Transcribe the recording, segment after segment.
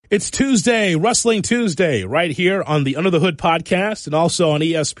It's Tuesday, Wrestling Tuesday, right here on the Under the Hood podcast and also on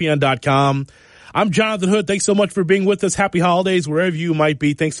ESPN.com. I'm Jonathan Hood. Thanks so much for being with us. Happy holidays, wherever you might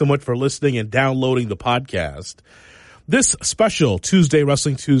be. Thanks so much for listening and downloading the podcast. This special Tuesday,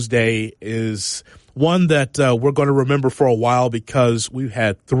 Wrestling Tuesday, is one that we're going to remember for a while because we've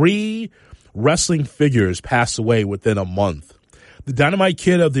had 3 wrestling figures pass away within a month. The Dynamite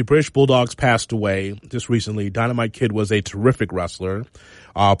Kid of the British Bulldogs passed away just recently. Dynamite Kid was a terrific wrestler,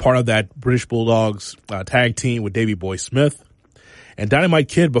 part of that British Bulldogs tag team with Davey Boy Smith. And Dynamite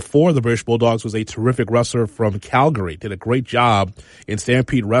Kid, before the British Bulldogs, was a terrific wrestler from Calgary. Did a great job in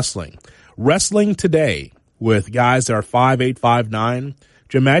Stampede Wrestling. Wrestling today with guys that are 5'8", 5'9". Do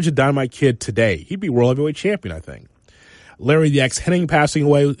you imagine Dynamite Kid today? He'd be World Heavyweight Champion, I think. Larry the X Hennig passing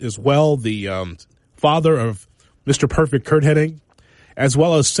away as well, the father of Mr. Perfect Kurt Hennig, as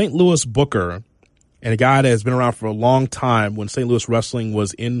well as St. Louis Booker, and a guy that has been around for a long time when St. Louis wrestling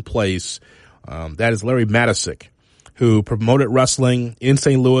was in place. That is Larry Matisic, who promoted wrestling in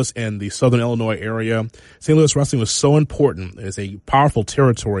St. Louis and the Southern Illinois area. St. Louis wrestling was so important. It's a powerful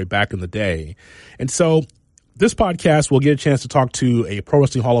territory back in the day. And so this podcast will get a chance to talk to a Pro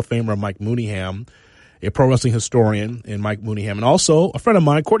Wrestling Hall of Famer, Mike Mooneyham, a pro wrestling historian in Mike Mooneyham, and also a friend of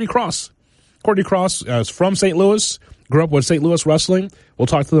mine, Courtney Cross. Courtney Cross is from St. Louis, grew up with St. Louis wrestling. We'll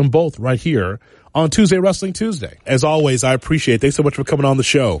talk to them both right here on Tuesday Wrestling Tuesday. As always, I appreciate it. Thanks so much for coming on the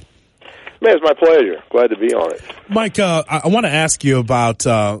show. Man, it's my pleasure. Glad to be on it. Mike, I want to ask you about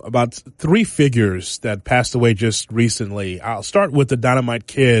 3 figures that passed away just recently. I'll start with the Dynamite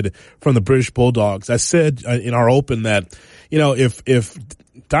Kid from the British Bulldogs. I said in our open that, you know, if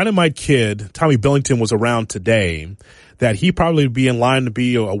Dynamite Kid, Tommy Billington, was around today, that he probably would be in line to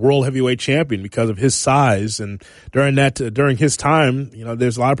be a world heavyweight champion because of his size. And during his time, you know,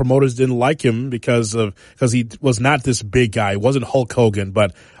 there's a lot of promoters didn't like him because he was not this big guy. He wasn't Hulk Hogan,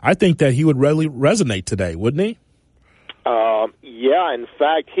 but I think that he would really resonate today, wouldn't he? Yeah, in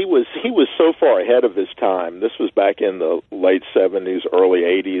fact, he was so far ahead of his time. This was back in the late 70s, early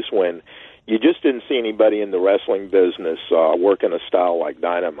 80s when you just didn't see anybody in the wrestling business working a style like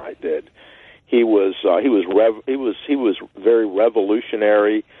Dynamite did. He was very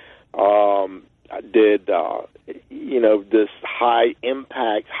revolutionary. Did this high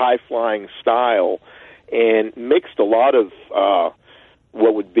impact, high flying style, and mixed a lot of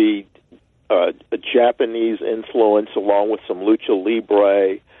what would be a Japanese influence along with some lucha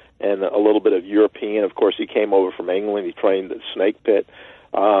libre and a little bit of European. Of course, he came over from England. He trained at Snake Pit.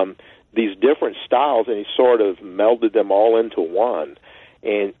 These different styles, and he sort of melded them all into one.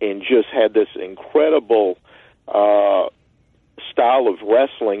 And just had this incredible style of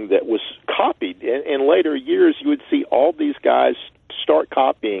wrestling that was copied. In later years, you would see all these guys start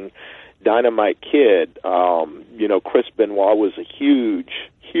copying Dynamite Kid. Chris Benoit was a huge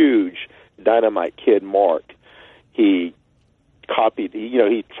Dynamite Kid mark. He copied,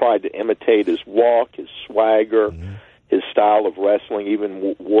 he tried to imitate his walk, his swagger, his style of wrestling,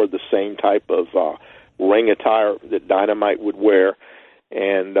 even wore the same type of ring attire that Dynamite would wear.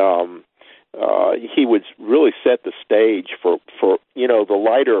 And he would really set the stage for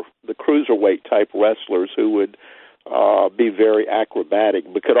the cruiserweight type wrestlers who would be very acrobatic,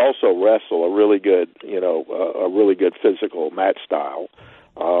 but could also wrestle a really good physical match style,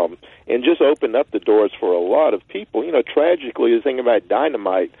 and just opened up the doors for a lot of people. Tragically, the thing about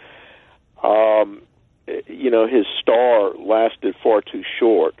Dynamite, his star lasted far too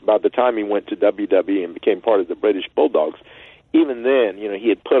short. By the time he went to WWE and became part of the British Bulldogs, even then, he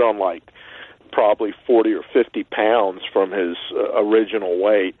had put on like probably 40 or 50 pounds from his original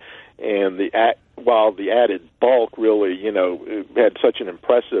weight, and while the added bulk really, had such an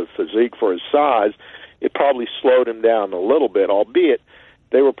impressive physique for his size, it probably slowed him down a little bit, albeit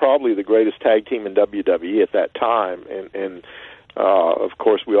they were probably the greatest tag team in WWE at that time. And of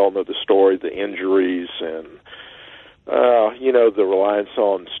course, we all know the story, the injuries, and the reliance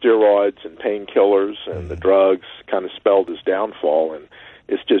on steroids and painkillers and the drugs kind of spelled his downfall. And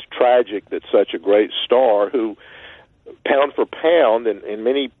it's just tragic that such a great star, who pound for pound, and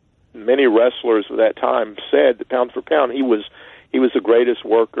many wrestlers of that time said that pound for pound, he was the greatest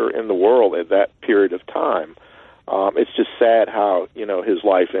worker in the world at that period of time. It's just sad how, his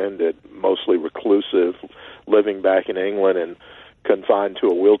life ended, mostly reclusive, living back in England and confined to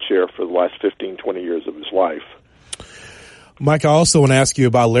a wheelchair for the last 15, 20 years of his life. Mike, I also want to ask you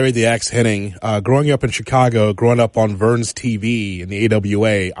about Larry the Axe Hennig. Growing up in Chicago, growing up on Vern's TV in the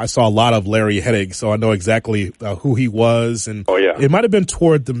AWA, I saw a lot of Larry Hennig, so I know exactly who he was. And it might have been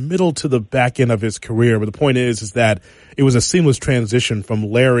toward the middle to the back end of his career, but the point is that it was a seamless transition from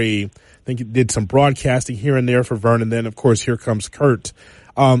Larry. I think he did some broadcasting here and there for Vern, and then, of course, here comes Kurt.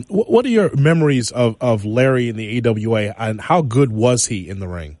 What are your memories of Larry in the AWA, and how good was he in the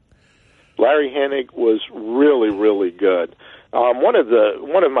ring? Larry Hennig was really, really good. One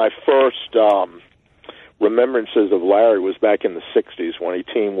of my first remembrances of Larry was back in the 60s when he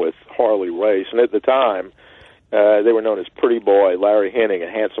teamed with Harley Race. And at the time, they were known as Pretty Boy, Larry Hennig,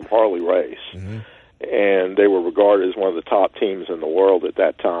 and Handsome Harley Race. Mm-hmm. And they were regarded as one of the top teams in the world at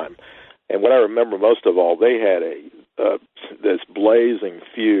that time. And what I remember most of all, they had this blazing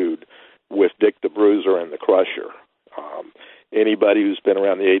feud with Dick the Bruiser and the Crusher. Anybody who's been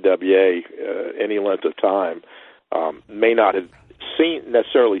around the AWA any length of time may not have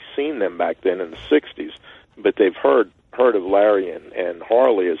necessarily seen them back then in the 60s, but they've heard of Larry and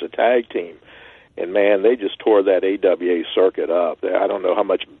Harley as a tag team. And, man, they just tore that AWA circuit up. I don't know how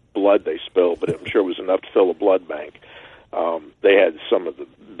much blood they spilled, but I'm sure it was enough to fill a blood bank. They had some of the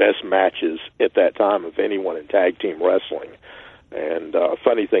best matches at that time of anyone in tag team wrestling. And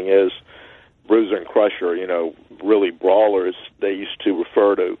funny thing is, Bruiser and Crusher, really brawlers, they used to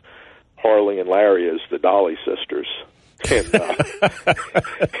refer to Harley and Larry as the Dolly Sisters.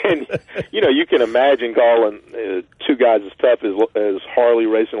 And you can imagine calling two guys as tough as Harley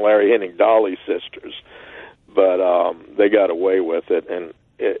Race and Larry Hennig Dolly Sisters, but they got away with it. And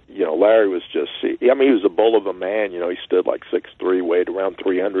Larry was he was a bull of a man. He stood like 6'3", weighed around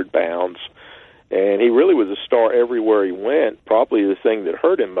 300 pounds, and he really was a star everywhere he went. Probably the thing that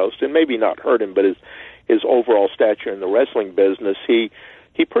hurt him most, and maybe not hurt him, but his overall stature in the wrestling business, he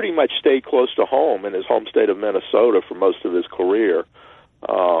pretty much stayed close to home in his home state of Minnesota for most of his career.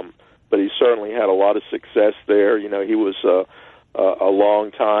 But he certainly had a lot of success there. He was a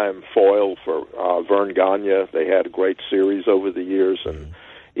long-time foil for Vern Gagne. They had a great series over the years, and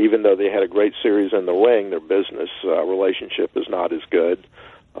even though they had a great series in the ring, their business relationship is not as good.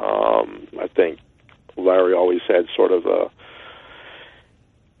 I think Larry always had sort of a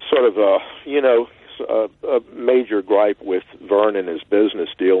major gripe with Vern and his business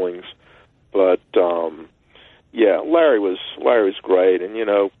dealings, but Larry was great,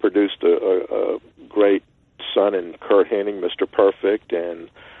 and produced a great son in Curt Hennig, Mr. Perfect, and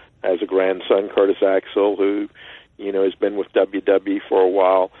has a grandson, Curtis Axel, who has been with WWE for a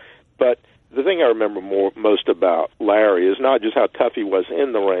while. But the thing I remember most about Larry is not just how tough he was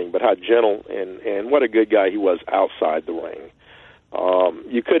in the ring, but how gentle and what a good guy he was outside the ring.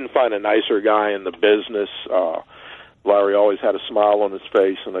 You couldn't find a nicer guy in the business. Larry always had a smile on his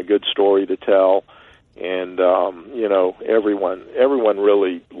face and a good story to tell. And, everyone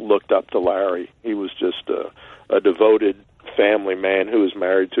really looked up to Larry. He was just a devoted family man who was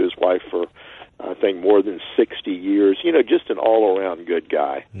married to his wife for, I think, more than 60 years. Just an all-around good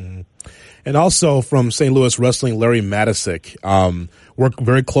guy. Mm-hmm. And also from St. Louis Wrestling, Larry Matisic worked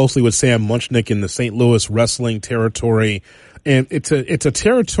very closely with Sam Munchnick in the St. Louis wrestling territory. And it's a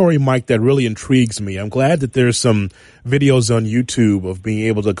territory, Mike, that really intrigues me. I'm glad that there's some videos on YouTube of being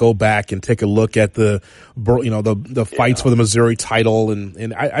able to go back and take a look at the fights for the Missouri title.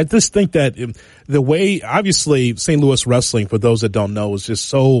 And I just think that the way, obviously, St. Louis wrestling, for those that don't know, is just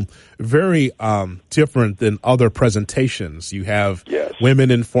so very different than other presentations. You have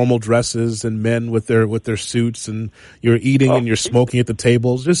women in formal dresses and men with their suits, and you're eating and you're smoking at the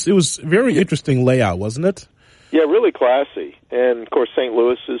tables. It was a very interesting layout, wasn't it? Yeah, really classy. And, of course, St.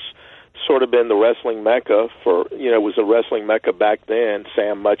 Louis has sort of been the wrestling mecca for, it was a wrestling mecca back then.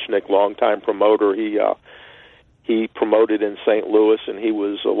 Sam Munchnick, longtime promoter, he promoted in St. Louis, and he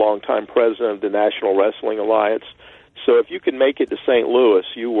was a longtime president of the National Wrestling Alliance. So if you could make it to St. Louis,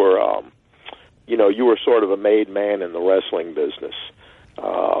 you were sort of a made man in the wrestling business.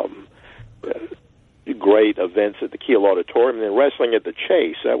 Great events at the Kiel Auditorium, and then Wrestling at the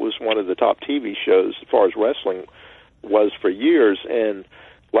Chase. That was one of the top TV shows as far as wrestling was for years. And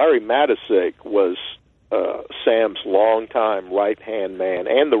Larry Matisic was Sam's longtime right-hand man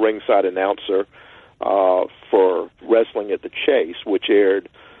and the ringside announcer for Wrestling at the Chase, which aired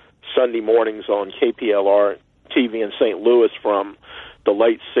Sunday mornings on KPLR TV in St. Louis from the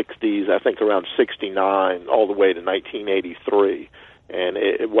late 60s, I think around 69, all the way to 1983. And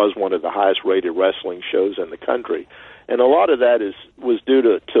it was one of the highest-rated wrestling shows in the country. And a lot of that was due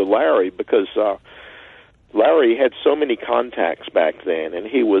to Larry, because Larry had so many contacts back then, and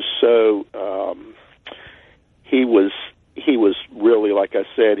he was so he was really, like I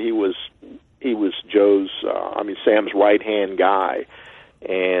said, he was Sam's right-hand guy,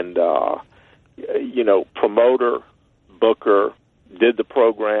 and promoter, booker, did the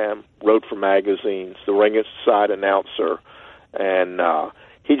program, wrote for magazines, the ringside announcer. And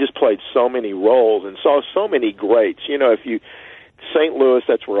he just played so many roles and saw so many greats. St. Louis,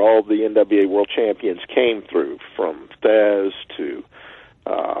 that's where all the NWA World Champions came through, from Thez to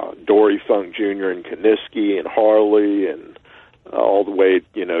Dory Funk Jr. and Kaniski and Harley and all the way,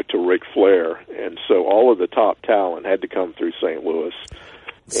 to Ric Flair. And so all of the top talent had to come through St. Louis.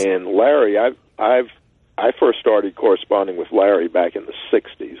 And Larry, I first started corresponding with Larry back in the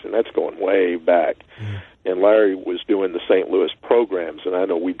 60s, and that's going way back. Mm-hmm. And Larry was doing the St. Louis programs, and I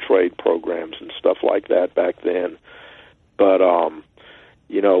know we'd trade programs and stuff like that back then. But,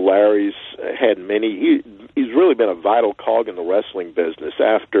 Larry's had he's really been a vital cog in the wrestling business.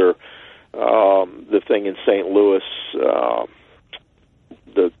 After the thing in St. Louis,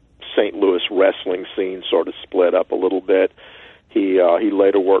 the St. Louis wrestling scene sort of split up a little bit. He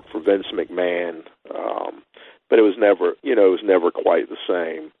later worked for Vince McMahon, but it was never quite the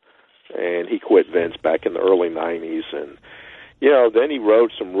same. And he quit Vince back in the early 90s. And, then he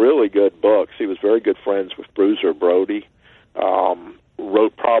wrote some really good books. He was very good friends with Bruiser Brody.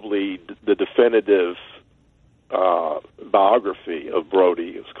 Wrote probably the definitive biography of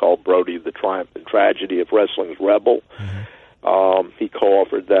Brody. It's called Brody, The Triumph and Tragedy of Wrestling's Rebel. Mm-hmm. He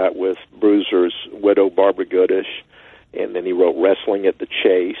co-authored that with Bruiser's widow, Barbara Goodish. And then he wrote Wrestling at the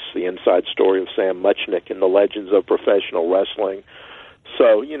Chase, the inside story of Sam Muchnick and the legends of professional wrestling.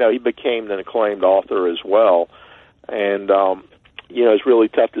 So, he became an acclaimed author as well. And, it's really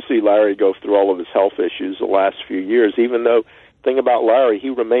tough to see Larry go through all of his health issues the last few years, even though, thing about Larry, he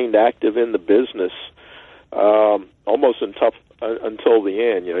remained active in the business almost until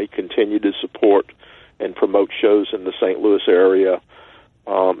the end. He continued to support and promote shows in the St. Louis area,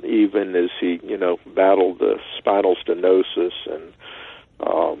 even as he, battled the spinal stenosis, and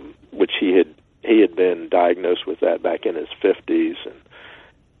which he had been diagnosed with that back in his 50s, and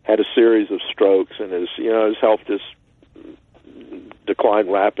had a series of strokes, and his health just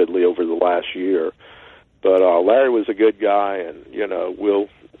declined rapidly over the last year. But Larry was a good guy, and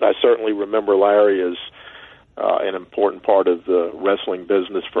I certainly remember Larry as an important part of the wrestling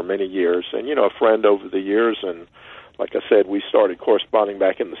business for many years, and a friend over the years. And like I said, we started corresponding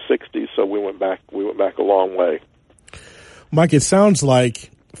back in the 60s, so we went back a long way. Mike, it sounds like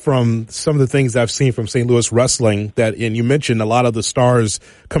from some of the things I've seen from St. Louis wrestling and you mentioned a lot of the stars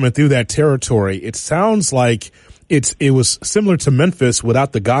coming through that territory. It sounds like it was similar to Memphis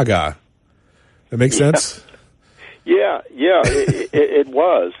without the Gaga. That makes sense? Yeah. It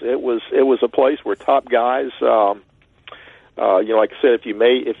was. It was a place where top guys, like I said, if you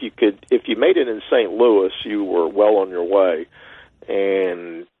made it in St. Louis, you were well on your way.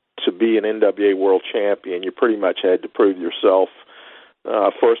 And to be an NWA World Champion, you pretty much had to prove yourself.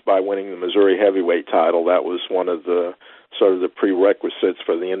 First by winning the Missouri Heavyweight title. That was one of the sort of the prerequisites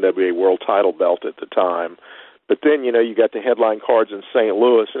for the NWA World title belt at the time. But then, you got the headline cards in St.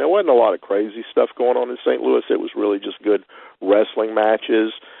 Louis, and there wasn't a lot of crazy stuff going on in St. Louis. It was really just good wrestling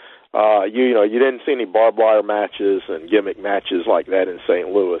matches. You didn't see any barbed wire matches and gimmick matches like that in St.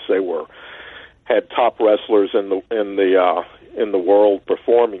 Louis. They had top wrestlers in the world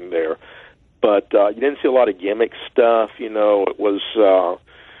performing there. But you didn't see a lot of gimmick stuff. It was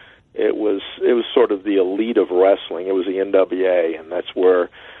sort of the elite of wrestling. It was the NWA, and that's where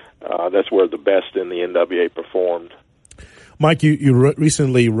the best in the NWA performed. Mike, you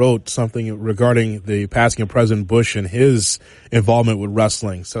recently wrote something regarding the passing of President Bush and his involvement with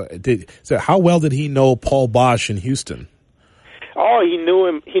wrestling. So how well did he know Paul Boesch in Houston? Oh, he knew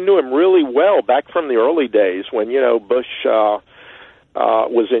him. He knew him really well back from the early days when Bush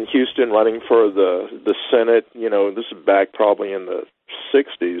was in Houston running for the Senate. This is back probably in the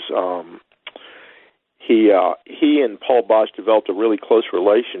 60s. He and Paul Boesch developed a really close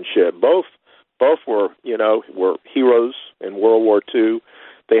relationship. Both were heroes in World War II.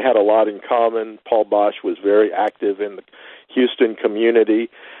 They had a lot in common. Paul Boesch was very active in the Houston community,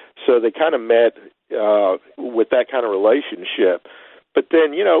 so they kind of met with that kind of relationship. But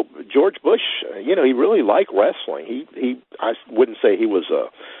then, George Bush, he really liked wrestling. I wouldn't say he was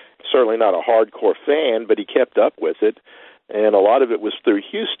certainly not a hardcore fan, but he kept up with it. And a lot of it was through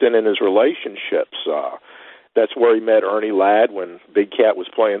Houston and his relationships. That's where he met Ernie Ladd when Big Cat was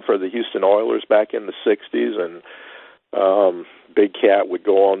playing for the Houston Oilers back in the 60s. And Big Cat would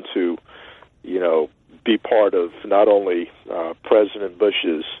go on to, be part of not only President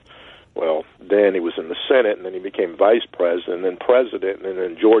Bush's, well, then he was in the Senate, and then he became vice president, and then president, and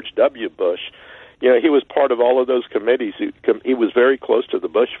then George W. Bush. He was part of all of those committees. He was very close to the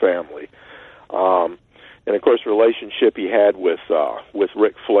Bush family. And, of course, the relationship he had with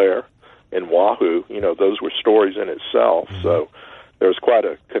Ric Flair and Wahoo, those were stories in itself. So there was quite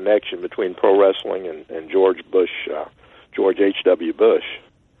a connection between pro wrestling and George H.W. Bush.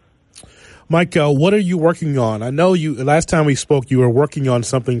 Mike, what are you working on? I know last time we spoke, you were working on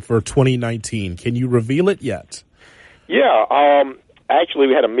something for 2019. Can you reveal it yet? Yeah. actually,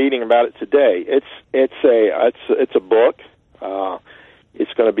 we had a meeting about it today. It's a book.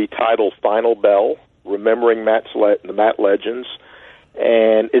 It's going to be titled Final Bell: Remembering the Matt Legends,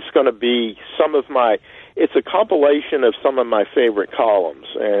 and it's going to be it's a compilation of some of my favorite columns,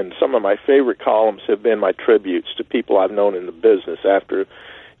 and some of my favorite columns have been my tributes to people I've known in the business after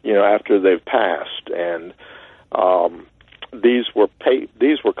they've passed, and these were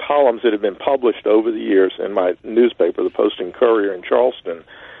columns that have been published over the years in my newspaper, the Post and Courier in Charleston,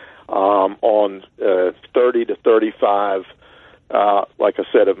 on 30 to 35, like I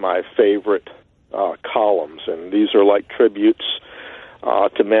said, of my favorite columns, and these are like tributes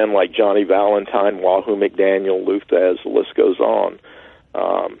to men like Johnny Valentine, Wahoo McDaniel, Lou Thez, the list goes on.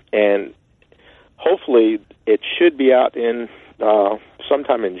 And hopefully it should be out in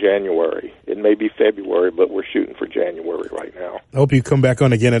sometime in January. It may be February, but we're shooting for January right now. I hope you come back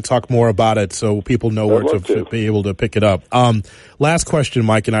on again and talk more about it so people know where to be able to pick it up. Last question,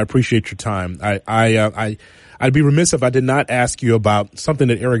 Mike, and I appreciate your time. I'd be remiss if I did not ask you about something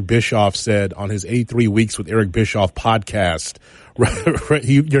that Eric Bischoff said on his 83 Weeks with Eric Bischoff podcast.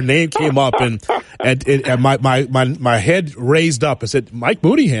 Your name came up and my head raised up. I said, Mike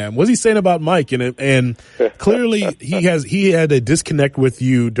Mooneyham, what's he saying about Mike? And clearly he had a disconnect with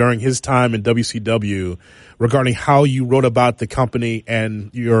you during his time in WCW regarding how you wrote about the company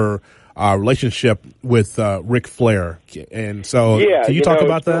and your relationship with Ric Flair. And so can you talk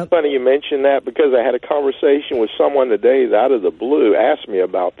about that? It's funny you mentioned that, because I had a conversation with someone today that out of the blue asked me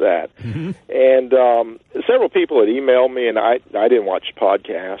about that. Mm-hmm. And several people had emailed me, and I didn't watch the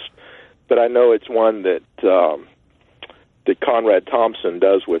podcast, but I know it's one that Conrad Thompson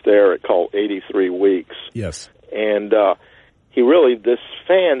does with Eric called 83 Weeks. Yes. And this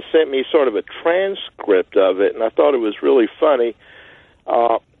fan sent me sort of a transcript of it, and I thought it was really funny.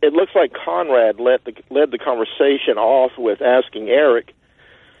 It looks like Conrad led the conversation off with asking Eric,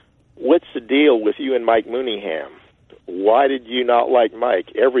 what's the deal with you and Mike Mooneyham? Why did you not like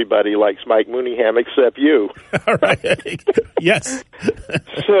Mike? Everybody likes Mike Mooneyham except you. All right. Yes.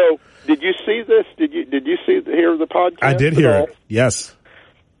 So, did you see this? Did you hear the podcast? I did hear it. Yes.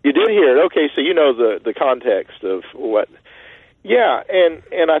 You did hear it. Okay, so you know the context of what. Yeah,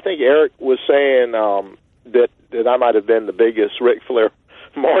 and I think Eric was saying that I might have been the biggest Ric Flair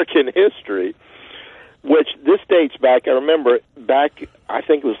mark in history, which this dates back. I remember back, I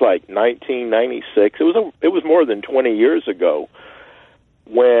think it was like 1996. It was more than 20 years ago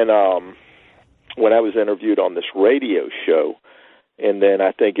when I was interviewed on this radio show, and then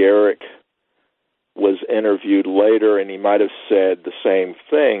I think Eric was interviewed later, and he might have said the same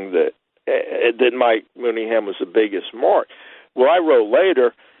thing, that Mike Mooneyham was the biggest mark. Well, I wrote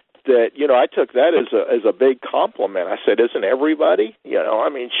later that, I took that as a big compliment. I said, isn't everybody?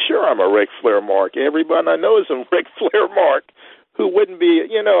 Sure, I'm a Ric Flair mark. Everybody I know is a Ric Flair mark. Who wouldn't be,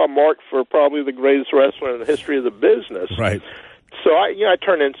 a mark for probably the greatest wrestler in the history of the business? Right. So I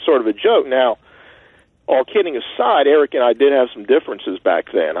turned into sort of a joke. Now, all kidding aside, Eric and I did have some differences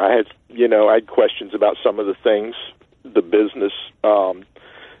back then. I had questions about some of the things, the business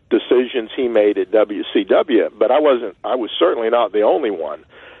decisions he made at WCW, but I was certainly not the only one.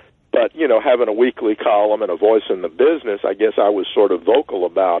 But, having a weekly column and a voice in the business, I guess I was sort of vocal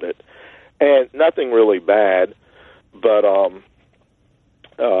about it. And nothing really bad, but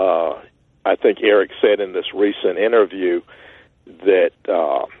I think Eric said in this recent interview that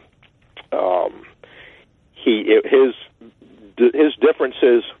his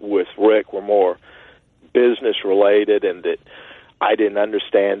differences with Rick were more business-related, and that I didn't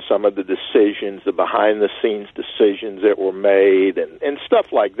understand some of the decisions, the behind-the-scenes decisions that were made, and stuff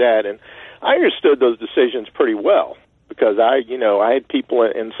like that. And I understood those decisions pretty well, because I had people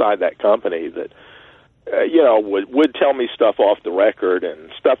inside that company that, would tell me stuff off the record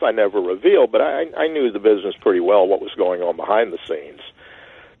and stuff I never revealed, but I knew the business pretty well, what was going on behind the scenes.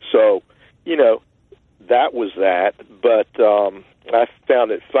 So, that was that. But I found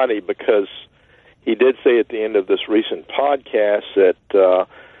it funny because he did say at the end of this recent podcast that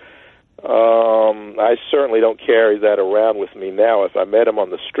I certainly don't carry that around with me now. If I met him on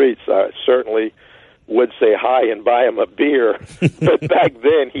the streets, I certainly would say hi and buy him a beer. But back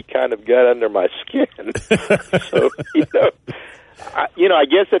then, he kind of got under my skin. So, I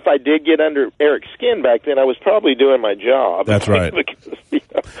guess if I did get under Eric's skin back then, I was probably doing my job. That's right.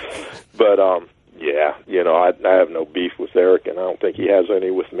 But, I have no beef with Eric, and I don't think he has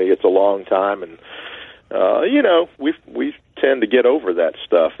any with me. It's a long time, and we tend to get over that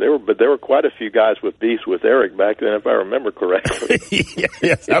stuff. There were quite a few guys with beefs with Eric back then, if I remember correctly.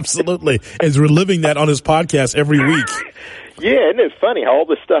 Yes, absolutely. As we're living that on his podcast every week. Yeah, isn't it funny how all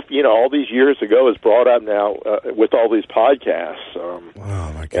this stuff, all these years ago is brought up now with all these podcasts. Oh,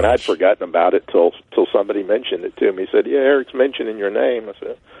 my gosh. And I'd forgotten about it till somebody mentioned it to me. He said, yeah, Eric's mentioning your name. I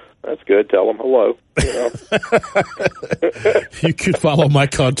said, that's good. Tell him hello. You can follow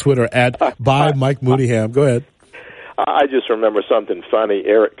Mike on Twitter at @ByMikeMooneyham. Go ahead. I just remember something funny,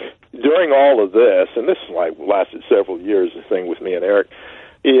 Eric. During all of this, and this lasted several years, the thing with me and Eric,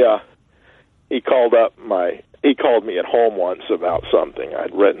 he called me at home once about something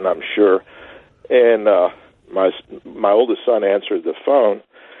I'd written, I'm sure, and my oldest son answered the phone,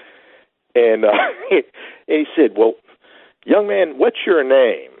 and he said, well, young man, what's your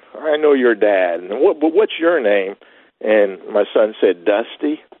name? I know your dad, and what's your name? And my son said,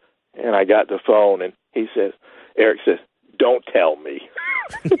 Dusty, and I got the phone, and Eric says, don't tell me.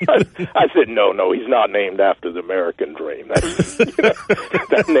 I said, no, he's not named after the American dream.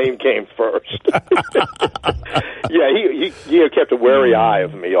 That name came first. Yeah, he kept a wary eye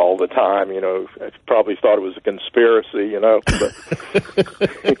of me all the time. I probably thought it was a conspiracy,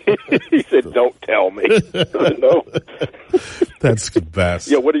 But he said, don't tell me. I said, no. That's the best.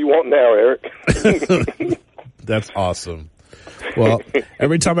 Yeah, what do you want now, Eric? That's awesome. Well,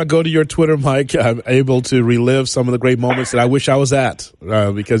 every time I go to your Twitter, Mike, I'm able to relive some of the great moments that I wish I was at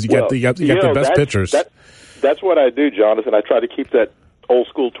because you got the best pictures. That's what I do, Jonathan. I try to keep that old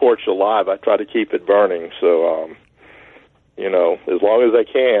school torch alive. I try to keep it burning. So, as long as I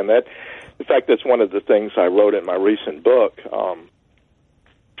can. In fact, that's one of the things I wrote in my recent book.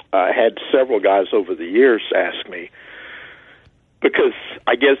 I had several guys over the years ask me, because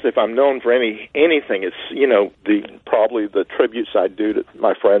I guess if I'm known for anything, it's probably the tributes I do to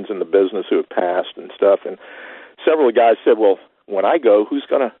my friends in the business who have passed and stuff. And several guys said, "Well, when I go, who's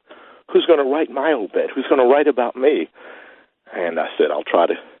gonna write my obit? Who's gonna write about me?" And I said, "I'll try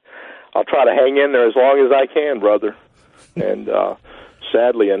to hang in there as long as I can, brother." And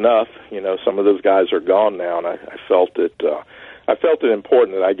sadly enough, some of those guys are gone now, and I felt it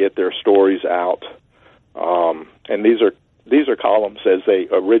important that I get their stories out. And these are columns as they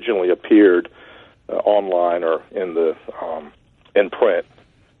originally appeared online or in print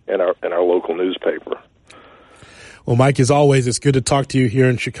in our local newspaper. Well, Mike, as always, it's good to talk to you here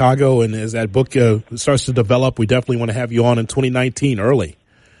in Chicago. And as that book starts to develop, we definitely want to have you on in 2019 early.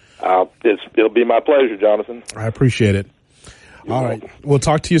 It'll be my pleasure, Jonathan. I appreciate it. All right. We'll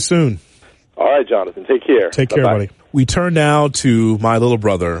talk to you soon. All right, Jonathan. Take care. Take care, buddy. We turn now to my little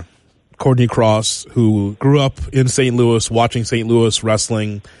brother, Courtney Cross, who grew up in St. Louis watching St. Louis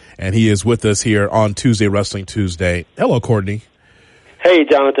wrestling, and he is with us here on Tuesday Wrestling Tuesday. Hello, Courtney. Hey,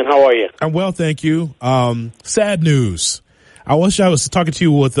 Jonathan. How are you? I'm well, thank you. Sad news. I wish I was talking to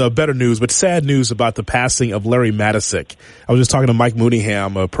you with better news, but sad news about the passing of Larry Matysik. I was just talking to Mike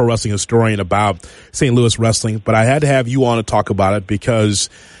Mooneyham, a pro wrestling historian, about St. Louis wrestling, but I had to have you on to talk about it because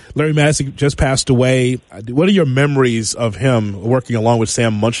Larry Matysik just passed away. What are your memories of him working along with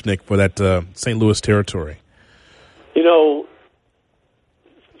Sam Munchnick for that St. Louis territory?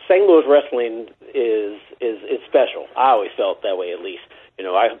 St. Louis wrestling is special. I always felt that way, at least.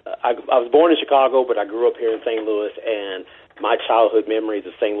 I was born in Chicago, but I grew up here in St. Louis, and my childhood memories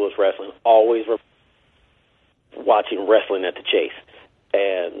of St. Louis wrestling always were watching Wrestling at the Chase.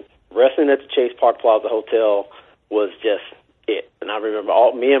 And Wrestling at the Chase Park Plaza Hotel was just it. And I remember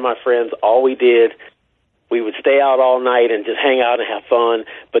me and my friends, all we did, we would stay out all night and just hang out and have fun,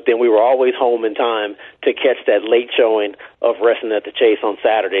 but then we were always home in time to catch that late showing of Wrestling at the Chase on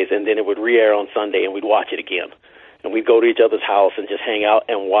Saturdays, and then it would re-air on Sunday, and we'd watch it again. And we'd go to each other's house and just hang out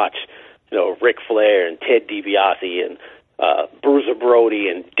and watch, Ric Flair and Ted DiBiase and Bruiser Brody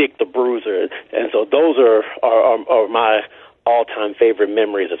and Dick the Bruiser. And so those are my all-time favorite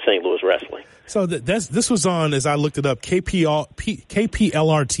memories of St. Louis wrestling. So this was on, as I looked it up, KPLR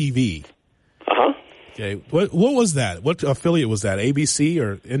TV. Uh-huh. Okay. What was that? What affiliate was that? ABC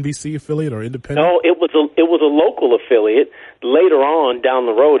or NBC affiliate or independent? No, it was a local affiliate. Later on, down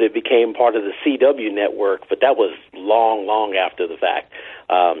the road, it became part of the CW network, but that was long, long after the fact.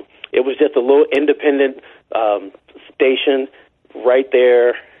 It was just a little independent station right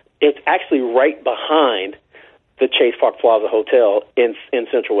there. It's actually right behind the Chase Park Plaza Hotel in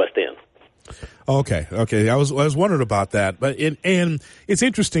Central West End. Okay. I was wondering about that, and it's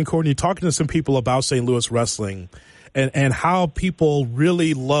interesting, Courtney, talking to some people about St. Louis wrestling, and how people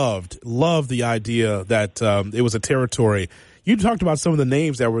really loved the idea that it was a territory. You talked about some of the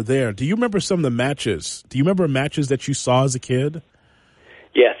names that were there. Do you remember some of the matches? Do you remember matches that you saw as a kid?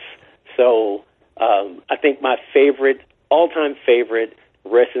 Yes. So I think my all-time favorite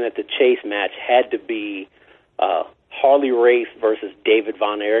Wrestling at the Chase match had to be Harley Race versus David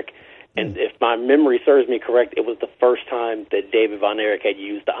Von Erich. And if my memory serves me correct, it was the first time that David Von Erich had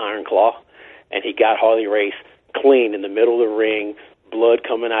used the Iron Claw, and he got Harley Race clean in the middle of the ring, blood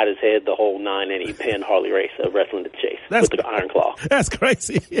coming out his head, the whole nine, and he pinned Harley Race wrestling to the Chase with the Iron Claw. That's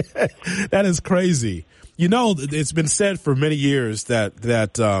crazy. That is crazy. You know, it's been said for many years that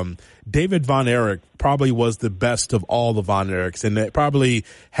David Von Erich probably was the best of all the Von Erichs, and that probably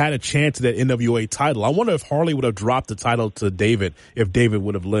had a chance at that NWA title. I wonder if Harley would have dropped the title to David if David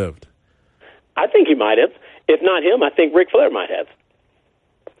would have lived. I think he might have. If not him, I think Ric Flair might have.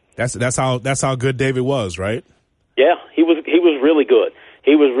 That's how good David was, right? Yeah, he was really good.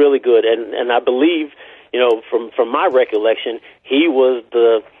 He was really good, and I believe, you know, from my recollection, he was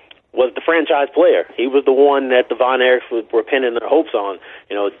the franchise player. He was the one that the Von Erichs were pinning their hopes on.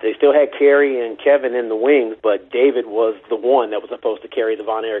 You know, they still had Kerry and Kevin in the wings, but David was the one that was supposed to carry the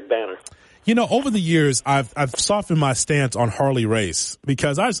Von Erich banner. You know, over the years, I've softened my stance on Harley Race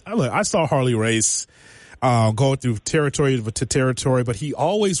because I saw Harley Race going through territory to territory, but he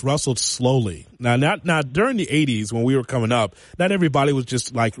always wrestled slowly. Now during the 80s when we were coming up, not everybody was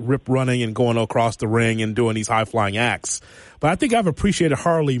just like rip running and going across the ring and doing these high flying acts. But I think I've appreciated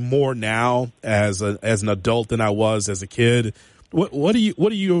Harley more now as an adult than I was as a kid. What do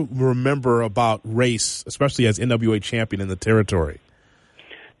you remember about Race, especially as NWA champion in the territory?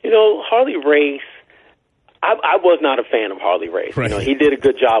 You know, Harley Race, I was not a fan of Harley Race. Right. You know, he did a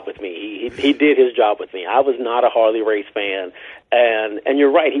good job with me. He did his job with me. I was not a Harley Race fan. And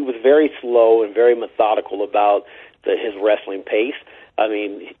you're right, he was very slow and very methodical about his wrestling pace. I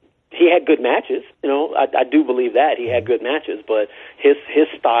mean, he had good matches. You know, I do believe that. He had good matches, but his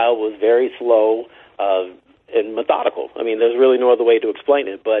style was very slow and methodical. I mean, there's really no other way to explain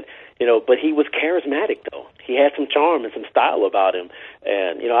it. But, you know, but he was charismatic, though. He had some charm and some style about him.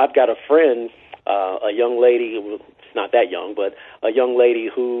 And, you know, I've got a friend, a young lady, not that young, but a young lady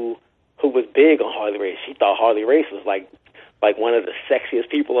who was big on Harley Race. She thought Harley Race was like one of the sexiest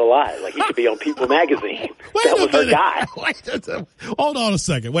people alive. Like he should be on People magazine. That was her guy. Hold on a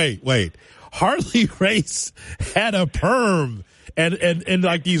second. Wait. Harley Race had a perm and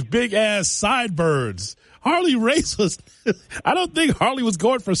like these big ass sideburns. Harley Race was, I don't think Harley was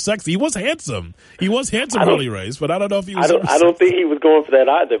going for sexy. He was handsome. Harley Race, but I don't know if he was. I don't think he was going for that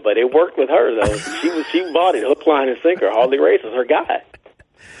either, but it worked with her though. She bought it, hook, line, and sinker. Harley Race was her guy.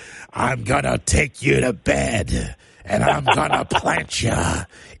 I'm gonna take you to bed, and I'm gonna plant you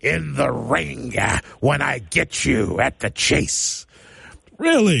in the ring when I get you at the Chase.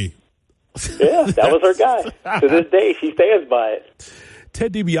 Really? Yeah, that was her guy. To this day, she stands by it.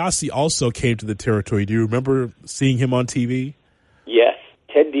 Ted DiBiase also came to the territory. Do you remember seeing him on TV? Yes.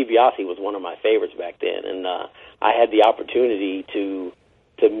 Ted DiBiase was one of my favorites back then, and I had the opportunity to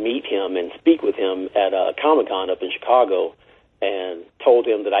meet him and speak with him at Comic-Con up in Chicago, and told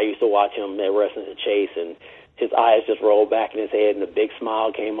him that I used to watch him at Wrestling the Chase, and his eyes just rolled back in his head, and a big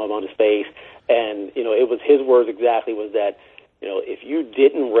smile came up on his face. And, you know, it was his words exactly was that, you know, if you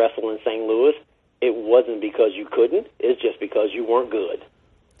didn't wrestle in St. Louis, it wasn't because you couldn't. It's just because you weren't good.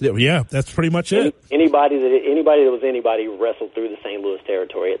 Yeah, that's pretty much it. Anybody that was anybody wrestled through the St. Louis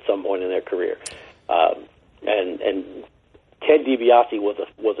territory at some point in their career. And Ted DiBiase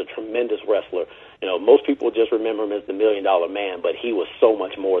was a tremendous wrestler. You know, most people just remember him as the $1 Million Man, but he was so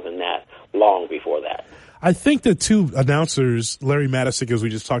much more than that long before that. I think the two announcers, Larry Madison, as we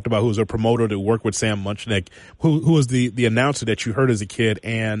just talked about, who was a promoter to work with Sam Munchnick, who was the announcer that you heard as a kid,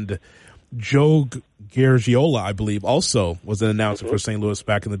 and Joe Garagiola, I believe, also was an announcer for St. Louis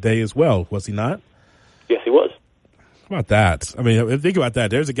back in the day as well, was he not? Yes, he was. How about that? I mean, think about that.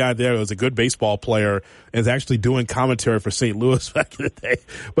 There's a guy there who was a good baseball player and is actually doing commentary for St. Louis back in the day.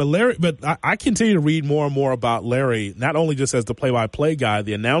 But I continue to read more and more about Larry, not only just as the play-by-play guy,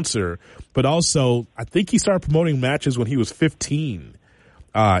 the announcer, but also I think he started promoting matches when he was 15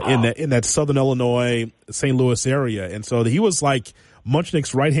 in that Southern Illinois, St. Louis area. And so he was like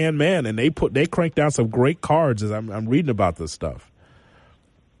Munchnick's right-hand man, and they cranked down some great cards as I'm reading about this stuff.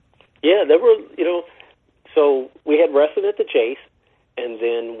 Yeah, there were, you know, so we had Wrestling at the Chase, and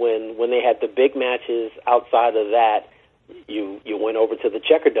then when they had the big matches outside of that, you went over to the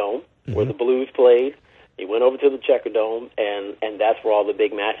Checker Dome where the Blues played. You went over to the Checker Dome, and that's where all the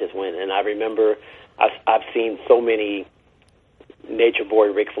big matches went. And I remember I've seen so many Nature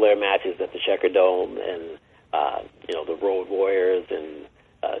Boy Ric Flair matches at the Checker Dome, and you know, the Road Warriors and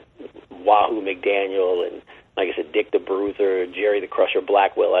Wahoo McDaniel, and like I said, Dick the Bruiser, Jerry the Crusher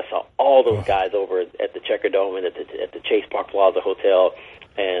Blackwell. I saw all those guys over at the Checker Dome and at the Chase Park Plaza Hotel.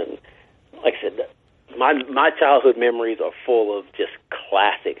 And like I said, my childhood memories are full of just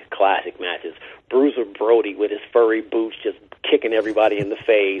classic matches. Bruiser Brody with his furry boots just kicking everybody in the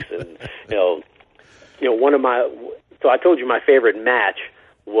face, and one of my. So I told you my favorite match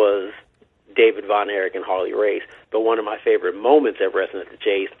was David Von Erich and Harley Race, but one of my favorite moments at Wrestling at the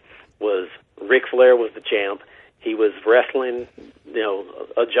Chase was Ric Flair was the champ. He was wrestling,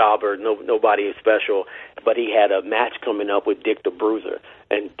 a jobber, nobody special, but he had a match coming up with Dick the Bruiser,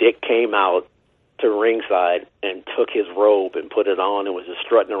 and Dick came out to ringside and took his robe and put it on and was just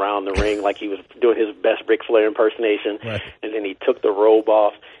strutting around the ring like he was doing his best Ric Flair impersonation. Right. And then he took the robe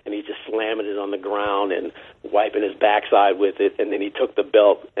off and he just slamming it on the ground and wiping his backside with it, and then he took the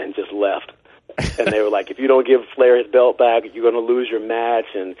belt and just left. And they were like, if you don't give Flair his belt back, you're going to lose your match.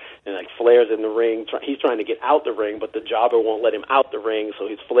 And like Flair's in the ring. He's trying to get out the ring, but the jobber won't let him out the ring. So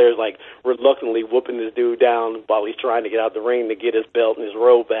Flair's like reluctantly whooping this dude down while he's trying to get out the ring to get his belt and his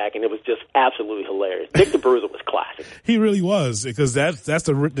robe back. And it was just absolutely hilarious. Dick the Bruiser was classic. He really was, because that's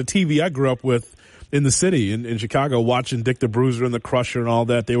the TV I grew up with in the city in Chicago, watching Dick the Bruiser and the Crusher and all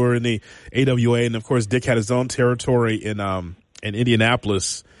that. They were in the AWA. And of course, Dick had his own territory in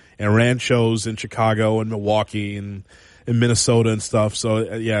Indianapolis, and ran shows in Chicago and Milwaukee and in Minnesota and stuff.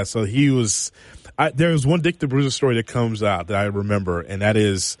 So, so he was there was one Dick the Bruiser story that comes out that I remember, and that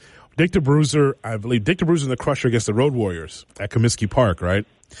is Dick the Bruiser, I believe Dick the Bruiser and the Crusher against the Road Warriors at Comiskey Park, right?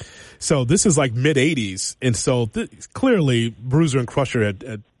 So this is like mid-'80s, and so clearly Bruiser and Crusher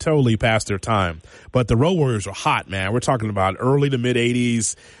had totally passed their time. But the Road Warriors are hot, man. We're talking about early to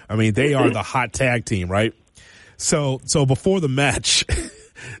mid-'80s. I mean, they are the hot tag team, right? So before the match,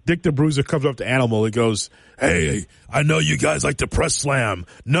 Dick the Bruiser comes up to Animal and goes, "Hey, I know you guys like to press slam.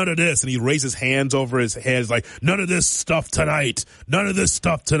 None of this." And he raises hands over his head. He's like, "None of this stuff tonight. None of this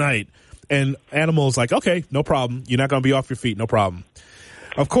stuff tonight." And Animal's like, "Okay, no problem. You're not going to be off your feet. No problem."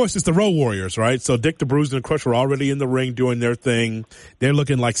 Of course, it's the Road Warriors, right? So Dick the Bruiser and Crusher are already in the ring doing their thing. They're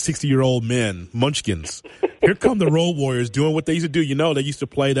looking like 60-year-old men, munchkins. Here come the Road Warriors doing what they used to do. They used to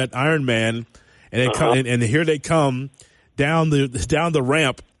play that Iron Man, and they come, and here they come down the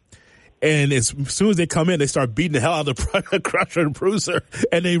ramp, and as soon as they come in, they start beating the hell out of the Crusher and Bruiser,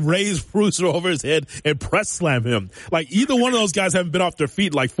 and they raise Bruiser over his head and press slam him. Like, either one of those guys haven't been off their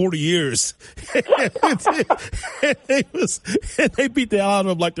feet in like 40 years. and they beat the hell out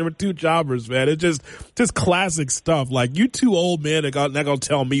of him like they were two jobbers, man. It's just classic stuff. Like, you two old men are not going to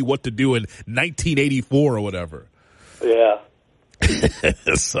tell me what to do in 1984 or whatever. Yeah.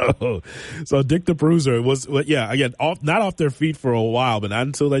 So Dick the Bruiser was, again, not off their feet for a while, but not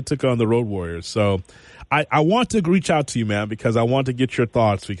until they took on the Road Warriors. So I want to reach out to you, man, because I want to get your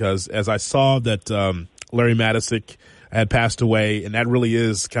thoughts, because as I saw that Larry Matysik had passed away, and that really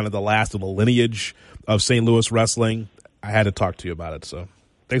is kind of the last of the lineage of St. Louis wrestling, I had to talk to you about it. So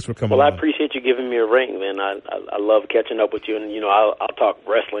thanks for coming on. Well, I appreciate you giving me a ring, man. I love catching up with you, and I'll talk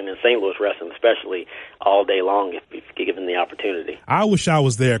wrestling and St. Louis wrestling especially all day long if given the opportunity. I wish I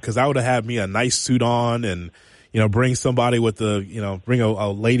was there, because I would have had me a nice suit on, and bring somebody with bring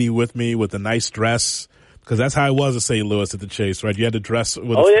a lady with me with a nice dress, because that's how it was at St. Louis at the Chase, right? You had to dress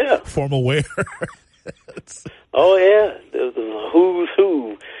with formal wear. Oh yeah, the who's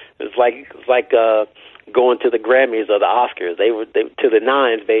who. It's like going to the Grammys or the Oscars. They were to the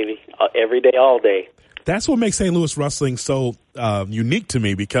nines, baby, every day, all day. That's what makes St. Louis wrestling so unique to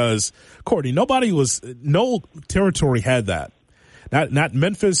me, because, Courtney, no territory had that. Not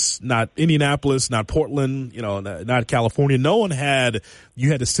Memphis, not Indianapolis, not Portland, not California. No one you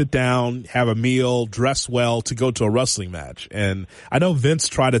had to sit down, have a meal, dress well to go to a wrestling match. And I know Vince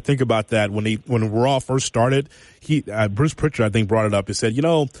tried to think about that when Raw first started. Bruce Pritchard, I think, brought it up. He said,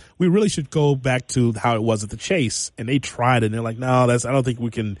 we really should go back to how it was at the Chase. And they tried it, and they're like, no, I don't think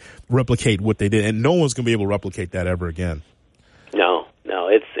we can replicate what they did. And no one's going to be able to replicate that ever again. No,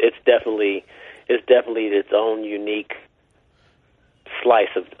 it's definitely its own unique slice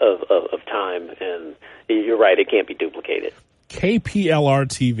of time, and you're right, it can't be duplicated. KPLR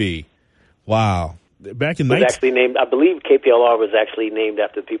TV. Wow. Back in actually named, I believe KPLR was actually named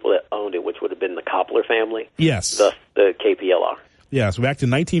after the people that owned it, which would have been the Koppler family. Yes. Thus the KPLR. Yeah, so back in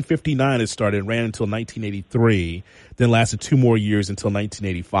 1959 it started, and ran until 1983, then lasted 2 more years until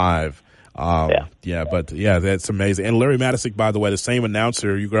 1985. That's amazing. And Larry Matysik, by the way, the same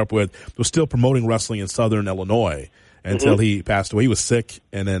announcer you grew up with, was still promoting wrestling in Southern Illinois until he passed away. He was sick,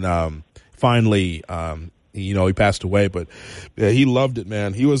 and then finally he passed away, but he loved it,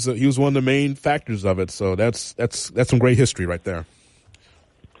 man. He was one of the main factors of it. So that's some great history right there.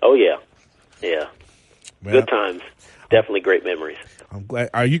 Oh yeah. Man. Good times. Definitely great memories. I'm glad.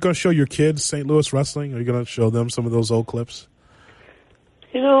 Are you going to show your kids St. Louis wrestling? Are you going to show them some of those old clips?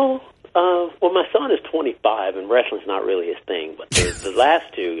 Well, my son is 25, and wrestling's not really his thing. But the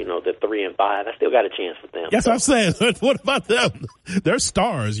last two, the 3 and 5, I still got a chance with them. Yes, I'm saying. What about them? They're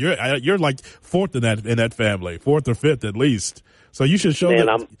stars. You're like fourth in that family, fourth or fifth at least. So you should show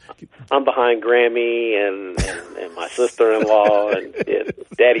them. I'm behind Grammy and my sister-in-law, and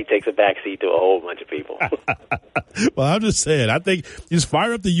Daddy takes a backseat to a whole bunch of people. Well, I'm just saying. I think you just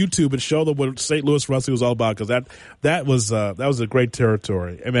fire up the YouTube and show them what St. Louis wrestling was all about, because that was a great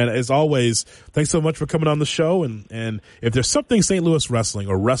territory. And man, as always, thanks so much for coming on the show. And if there's something St. Louis wrestling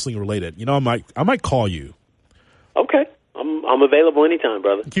or wrestling related, I might call you. Okay, I'm available anytime,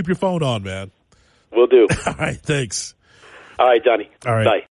 brother. Keep your phone on, man. Will do. All right, thanks. All right, Johnny. All right. Bye.